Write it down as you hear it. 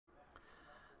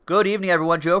Good evening,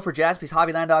 everyone. Joe for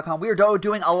JaspysHobbyland.com. We are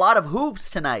doing a lot of hoops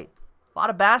tonight. A lot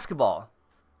of basketball.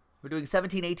 We're doing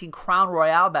 17-18 Crown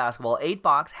Royale basketball.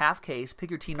 8-box, half case. Pick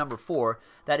your team number 4.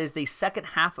 That is the second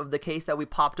half of the case that we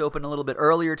popped open a little bit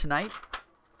earlier tonight.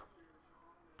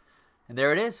 And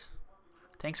there it is.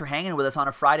 Thanks for hanging with us on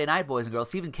a Friday night, boys and girls.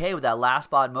 Stephen K with that last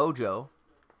spot mojo.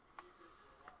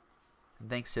 And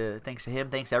thanks to him.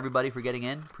 Thanks to everybody for getting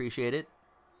in. Appreciate it.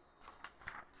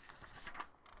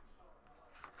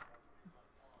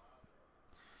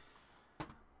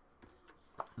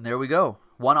 And there we go.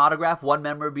 1 autograph, 1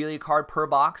 memorabilia card per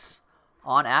box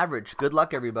on average. Good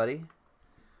luck, everybody.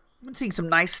 I've been seeing some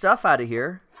nice stuff out of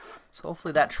here. So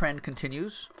hopefully that trend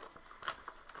continues.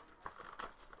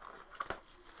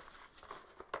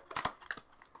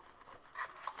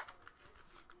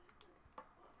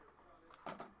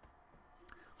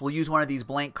 We'll use one of these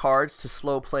blank cards to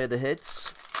slow play the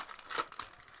hits.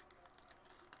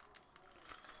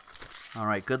 All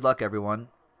right, good luck, everyone.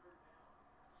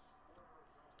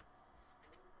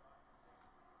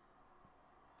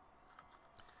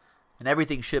 And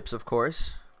everything ships, of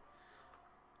course.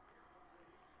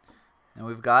 And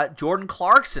we've got Jordan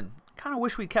Clarkson. Kind of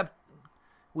wish we kept,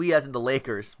 we as in the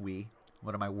Lakers,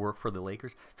 what am I, work for the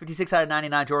Lakers? 56 out of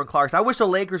 99, Jordan Clarkson. I wish the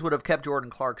Lakers would have kept Jordan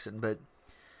Clarkson, but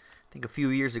I think a few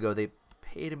years ago they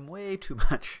paid him way too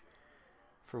much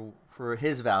for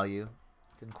his value.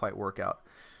 Didn't quite work out.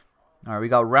 All right, we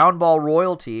got Round Ball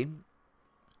Royalty.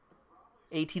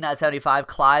 18 out of 75,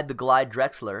 Clyde the Glide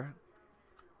Drexler.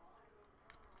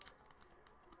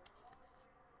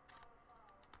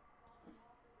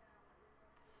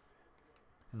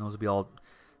 And those will be all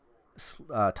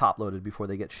top-loaded before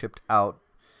they get shipped out.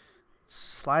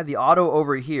 Slide the auto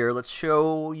over here. Let's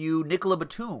show you Nicola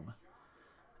Batum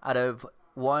out of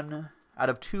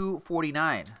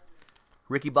 249.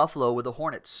 Ricky Buffalo with the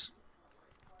Hornets.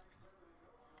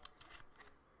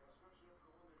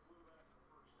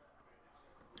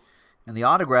 And the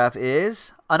autograph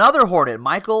is another Hornet,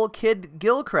 Michael Kidd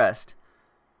Gilchrist.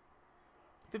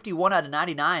 51 out of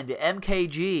 99, the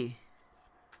MKG.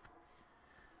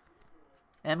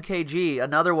 MKG,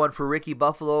 another one for Ricky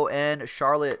Buffalo and the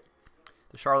Charlotte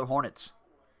Hornets.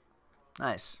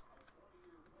 Nice.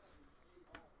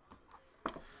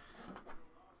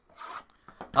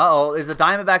 Uh-oh, is the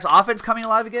Diamondbacks offense coming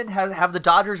alive again? Have the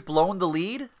Dodgers blown the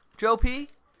lead, Joe P?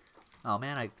 Oh,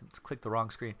 man, I clicked the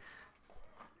wrong screen.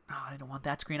 Oh, I didn't want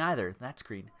that screen either. That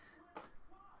screen.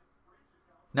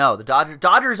 No, the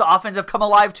Dodgers offense have come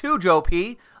alive too, Joe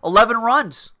P. 11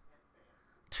 runs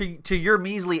to your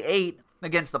measly 8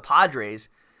 against the Padres.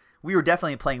 We were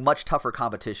definitely playing much tougher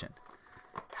competition.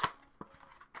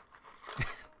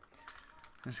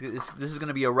 This is going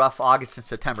to be a rough August and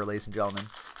September, ladies and gentlemen.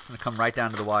 It's going to come right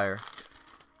down to the wire.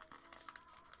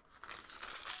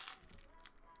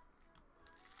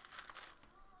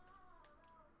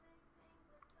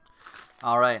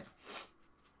 All right.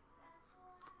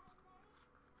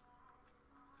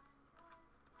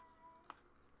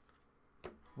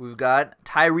 We've got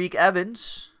Tyreek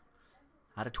Evans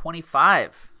out of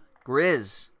 25.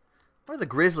 Grizz. What are the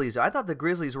Grizzlies doing? I thought the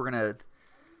Grizzlies were going to...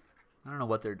 I don't know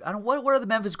what they're... What are the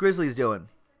Memphis Grizzlies doing?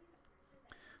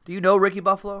 Do you know Ricky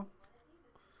Buffalo?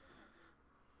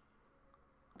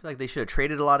 I feel like they should have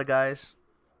traded a lot of guys.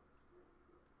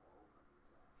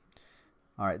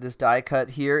 All right, this die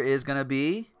cut here is going to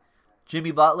be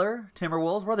Jimmy Butler,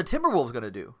 Timberwolves. What are the Timberwolves going to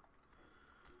do?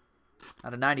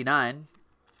 Out of 99.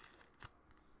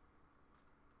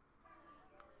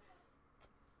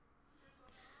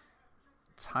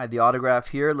 Let's hide the autograph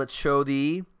here. Let's show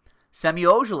the Semi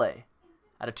Ojeleye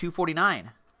out of 249.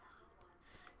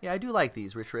 Yeah, I do like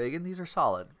these, Rich Reagan. These are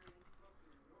solid.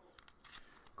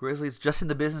 Grizzlies just in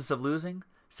the business of losing.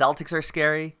 Celtics are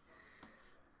scary.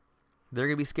 They're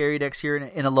going to be scary next year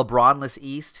in a LeBron-less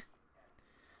East.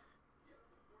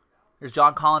 There's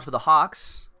John Collins for the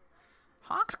Hawks.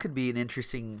 Hawks could be an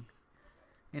interesting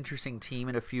team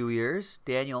in a few years.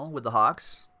 Daniel with the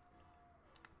Hawks.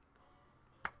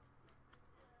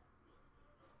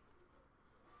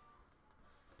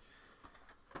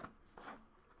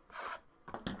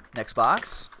 Next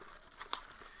box.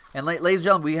 And ladies and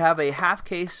gentlemen, we have a half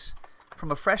case from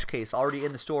a fresh case already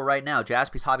in the store right now.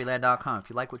 JaspysHobbyland.com. If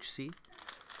you like what you see,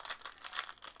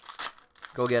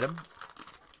 go get them.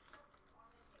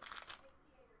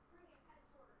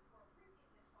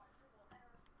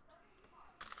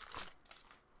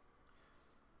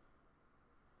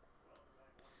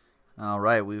 All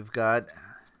right, we've got,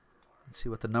 let's see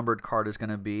what the numbered card is going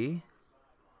to be.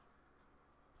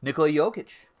 Nikola Jokic.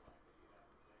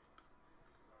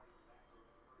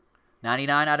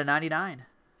 99 out of 99.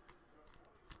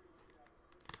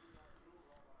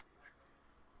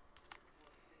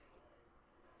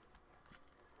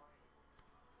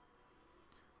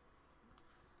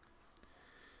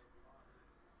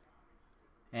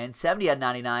 And 70 out of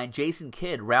 99, Jason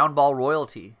Kidd, round ball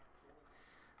royalty.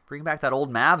 Bring back that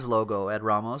old Mavs logo, Ed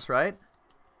Ramos, right?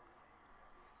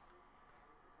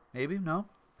 Maybe? No?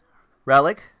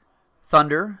 Relic,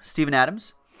 Thunder, Steven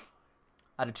Adams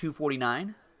out of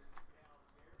 249.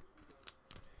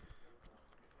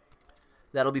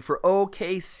 That'll be for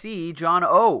OKC, John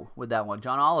O with that one,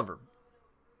 John Oliver.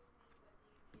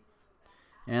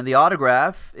 And the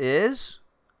autograph is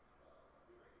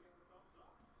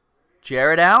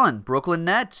Jared Allen, Brooklyn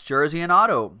Nets, jersey and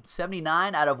auto,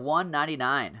 79 out of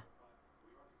 199.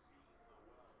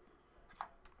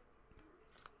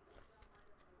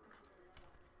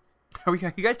 Are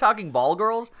you guys talking ball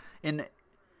girls in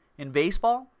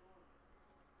baseball?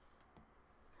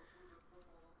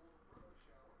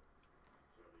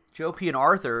 Joe P and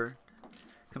Arthur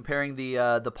comparing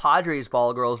the Padres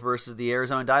ball girls versus the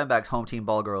Arizona Diamondbacks home team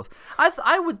ball girls.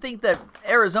 I would think that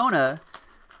Arizona,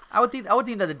 I would think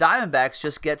that the Diamondbacks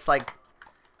just gets like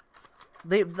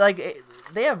they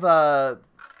have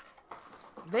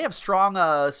strong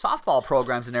softball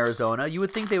programs in Arizona. You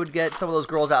would think they would get some of those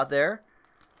girls out there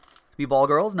to be ball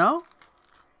girls. No,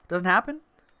 doesn't happen.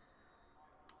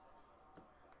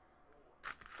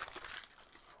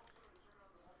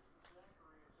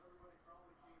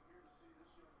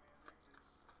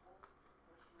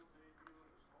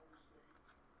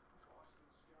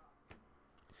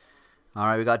 All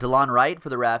right, we got DeLon Wright for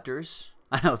the Raptors.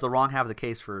 I know it's the wrong half of the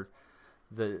case for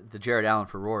the Jared Allen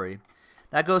for Rory.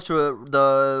 That goes to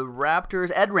the Raptors.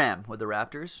 Ed Ram with the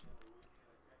Raptors.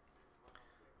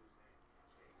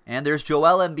 And there's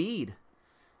Joel Embiid.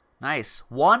 Nice.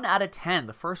 1 out of 10.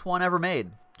 The first one ever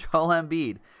made. Joel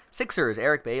Embiid. Sixers,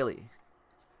 Eric Bailey.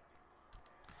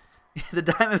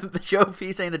 The Joe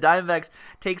P saying the Diamondbacks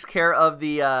takes care of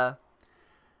the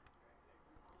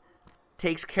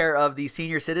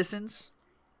senior citizens.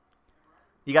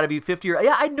 You got to be 50 or...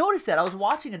 Yeah, I noticed that. I was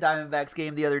watching a Diamondbacks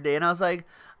game the other day, and I was like,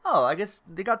 oh, I guess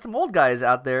they got some old guys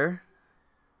out there.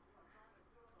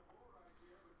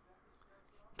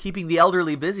 Keeping the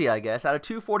elderly busy, I guess. Out of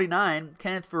 249,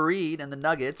 Kenneth Faried and the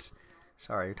Nuggets.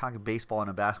 Sorry, you're talking baseball and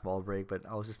a basketball break, but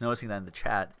I was just noticing that in the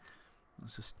chat. It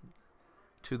was just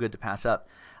too good to pass up.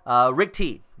 Rick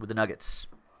T with the Nuggets.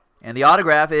 And the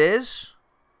autograph is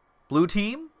Blue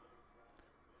Team.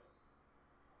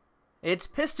 It's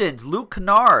Pistons, Luke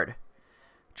Kennard.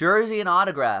 Jersey and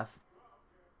autograph.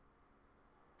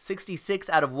 66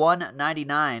 out of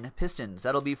 199 Pistons.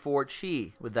 That'll be for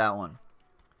Chi with that one.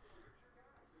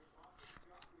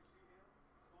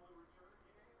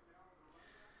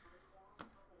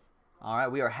 All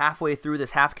right, we are halfway through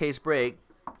this half-case break.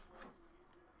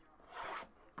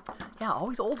 Yeah,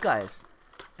 always old guys.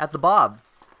 At the Bob.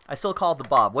 I still call it the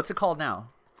Bob. What's it called now?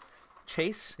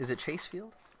 Chase? Is it Chase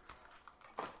Field?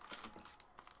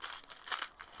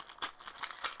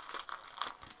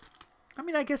 I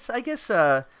mean, I guess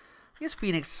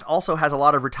Phoenix also has a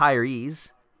lot of retirees.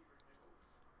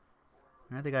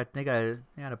 Right, they got to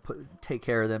take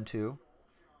care of them too.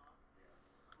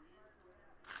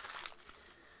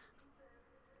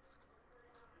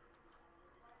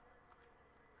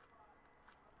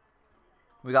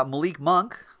 We got Malik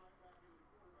Monk,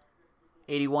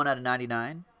 81 out of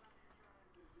 99.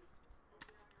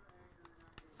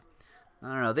 I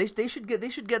don't know. They should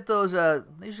get those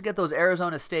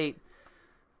Arizona State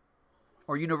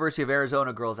or University of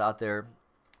Arizona girls out there.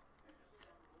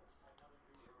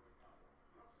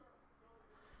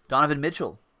 Donovan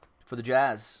Mitchell for the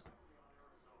Jazz.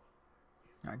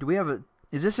 All right, do we have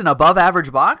is this an above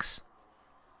average box?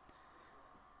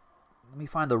 Let me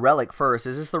find the relic first.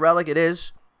 Is this the relic? It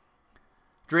is.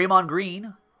 Draymond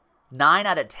Green. 9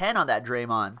 out of 10 on that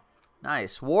Draymond.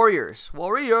 Nice. Warriors.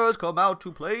 Warriors come out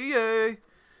to play.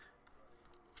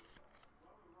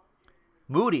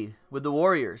 Moody with the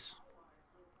Warriors.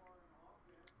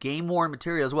 Game worn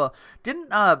material as well.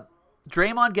 Didn't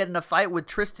Draymond get in a fight with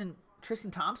Tristan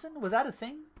Thompson? Was that a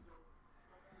thing?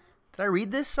 Did I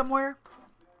read this somewhere?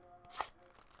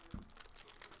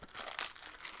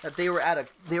 That they were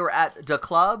at the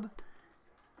club,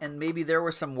 and maybe there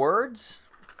were some words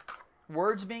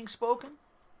being spoken.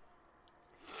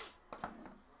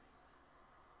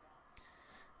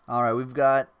 All right, we've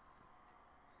got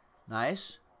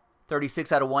nice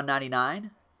 36 out of 199.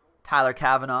 Tyler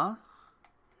Kavanaugh.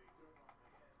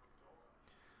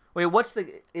 Wait,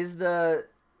 is the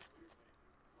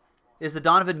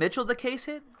Donovan Mitchell the case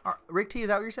hit? Rick T, is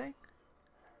that what you're saying?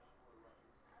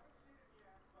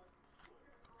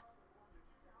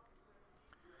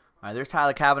 All right, there's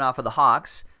Tyler Kavanaugh for the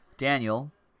Hawks.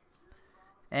 Daniel.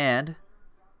 And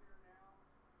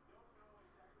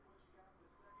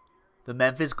the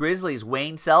Memphis Grizzlies,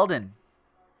 Wayne Selden.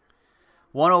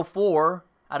 104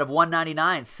 out of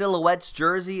 199. Silhouettes,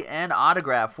 jersey, and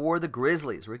autograph for the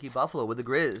Grizzlies. Ricky Buffalo with the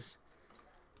Grizz.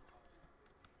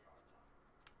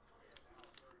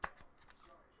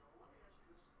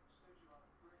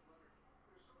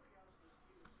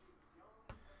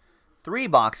 Three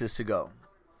boxes to go.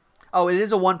 Oh, it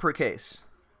is a one per case.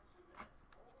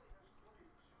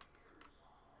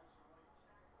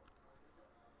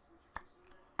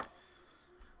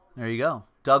 There you go.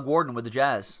 Doug Warden with the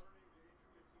Jazz.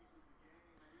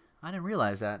 I didn't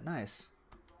realize that. Nice.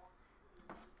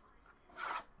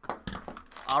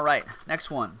 All right,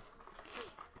 next one.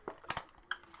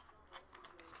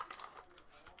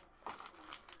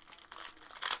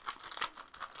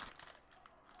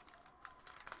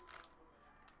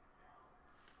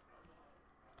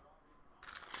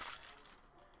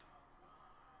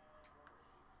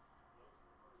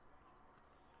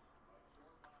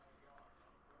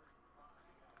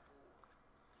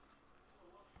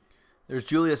 There's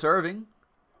Julius Erving.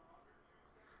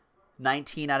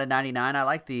 19 out of 99. I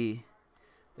like the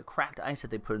cracked ice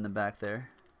that they put in the back there.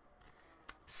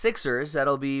 Sixers,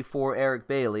 that'll be for Eric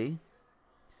Bailey.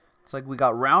 It's like we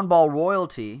got round ball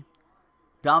royalty.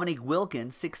 Dominique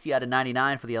Wilkins, 60 out of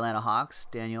 99 for the Atlanta Hawks.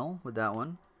 Daniel with that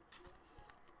one.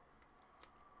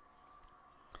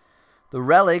 The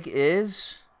relic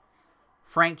is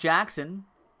Frank Jackson,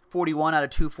 41 out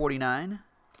of 249.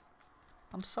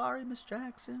 I'm sorry, Miss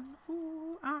Jackson.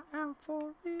 Ooh, I am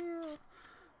for real.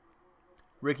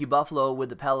 Ricky Buffalo with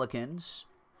the Pelicans.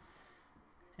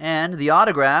 And the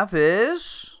autograph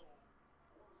is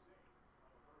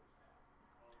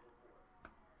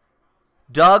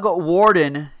Doug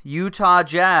Warden, Utah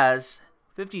Jazz.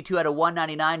 52 out of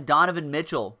 199. Donovan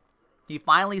Mitchell. He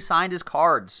finally signed his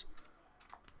cards.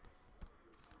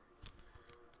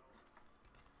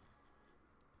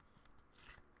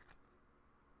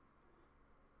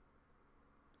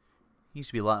 Used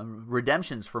to be a lot of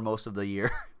redemptions for most of the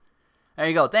year. There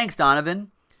you go. Thanks, Donovan.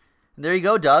 And there you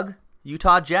go, Doug.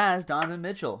 Utah Jazz, Donovan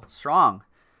Mitchell. Strong.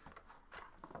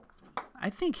 I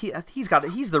think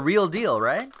he's the real deal,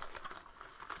 right?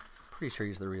 Pretty sure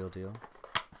he's the real deal.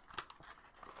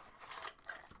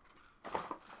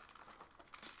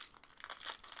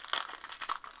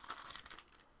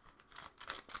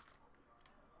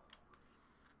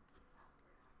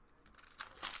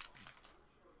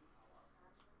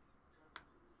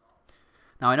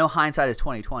 Now, I know hindsight is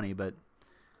 20/20, but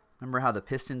remember how the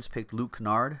Pistons picked Luke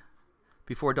Kennard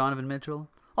before Donovan Mitchell?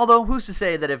 Although, who's to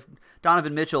say that if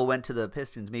Donovan Mitchell went to the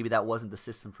Pistons, maybe that wasn't the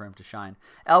system for him to shine.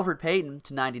 Elfrid Payton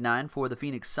to 99 for the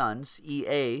Phoenix Suns.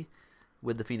 EA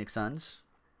with the Phoenix Suns.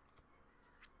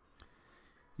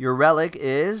 Your relic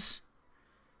is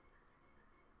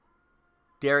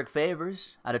Derek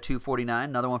Favors out of 249.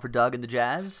 Another one for Doug and the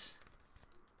Jazz.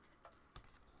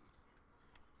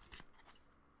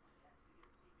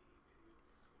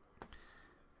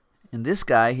 And this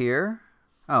guy here,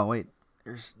 oh wait,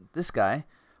 there's this guy,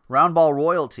 round ball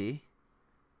royalty,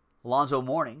 Alonzo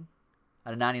Mourning,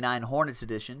 out of 99 Hornets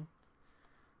edition.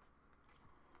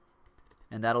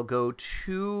 And that'll go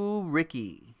to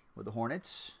Ricky with the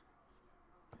Hornets.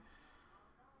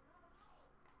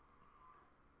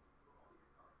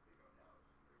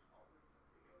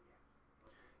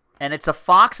 And it's a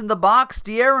Fox in the box,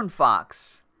 De'Aaron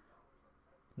Fox.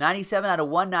 97 out of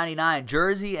 199.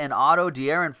 Jersey and auto,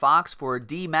 De'Aaron Fox for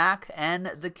D-Mac and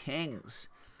the Kings.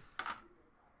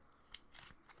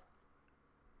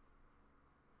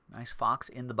 Nice Fox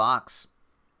in the box.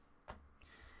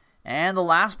 And the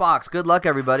last box. Good luck,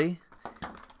 everybody.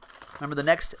 Remember, the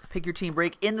next Pick Your Team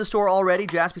break in the store already,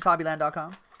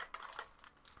 JaspysHobbyland.com.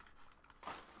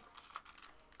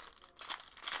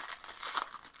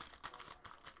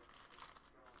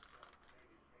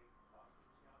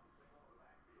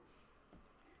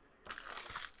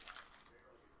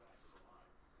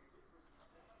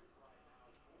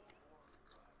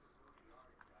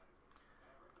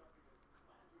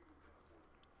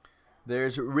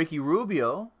 There's Ricky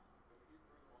Rubio.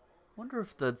 Wonder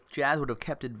if the Jazz would have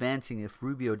kept advancing if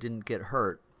Rubio didn't get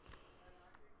hurt.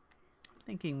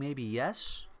 Thinking maybe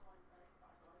yes.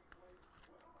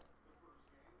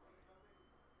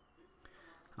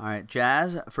 All right,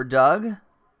 Jazz for Doug. I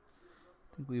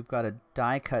think we've got a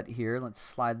die cut here. Let's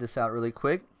slide this out really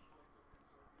quick.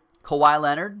 Kawhi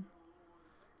Leonard,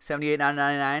 78 out of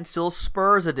 99. Still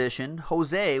Spurs edition.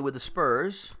 Jose with the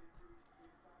Spurs.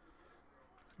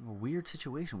 A weird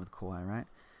situation with Kawhi, right?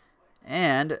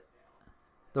 And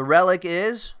the relic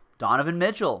is Donovan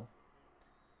Mitchell.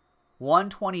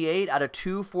 128 out of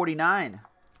 249.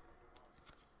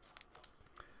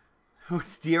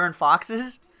 Who's De'Aaron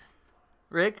Fox's?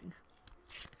 Rick?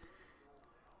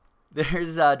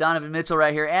 There's Donovan Mitchell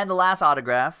right here. And the last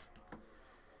autograph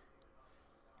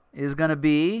is going to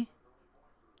be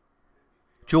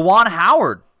Juwan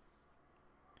Howard.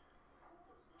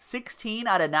 16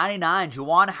 out of 99.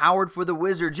 Juwan Howard for the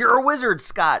Wizards. You're a wizard,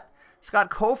 Scott. Scott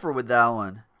Kofer with that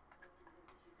one.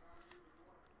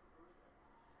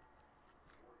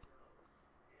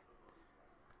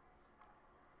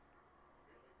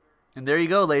 And there you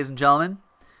go, ladies and gentlemen.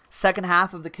 Second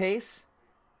half of the case.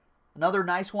 Another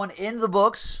nice one in the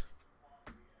books.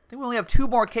 I think we only have 2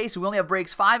 more cases. We only have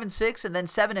breaks 5 and 6 and then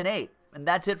 7 and 8. And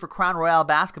that's it for Crown Royale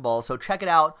basketball. So check it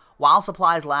out while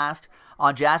supplies last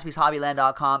on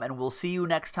JaspysHobbyland.com. And we'll see you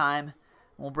next time.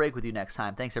 We'll break with you next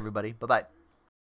time. Thanks, everybody. Bye-bye.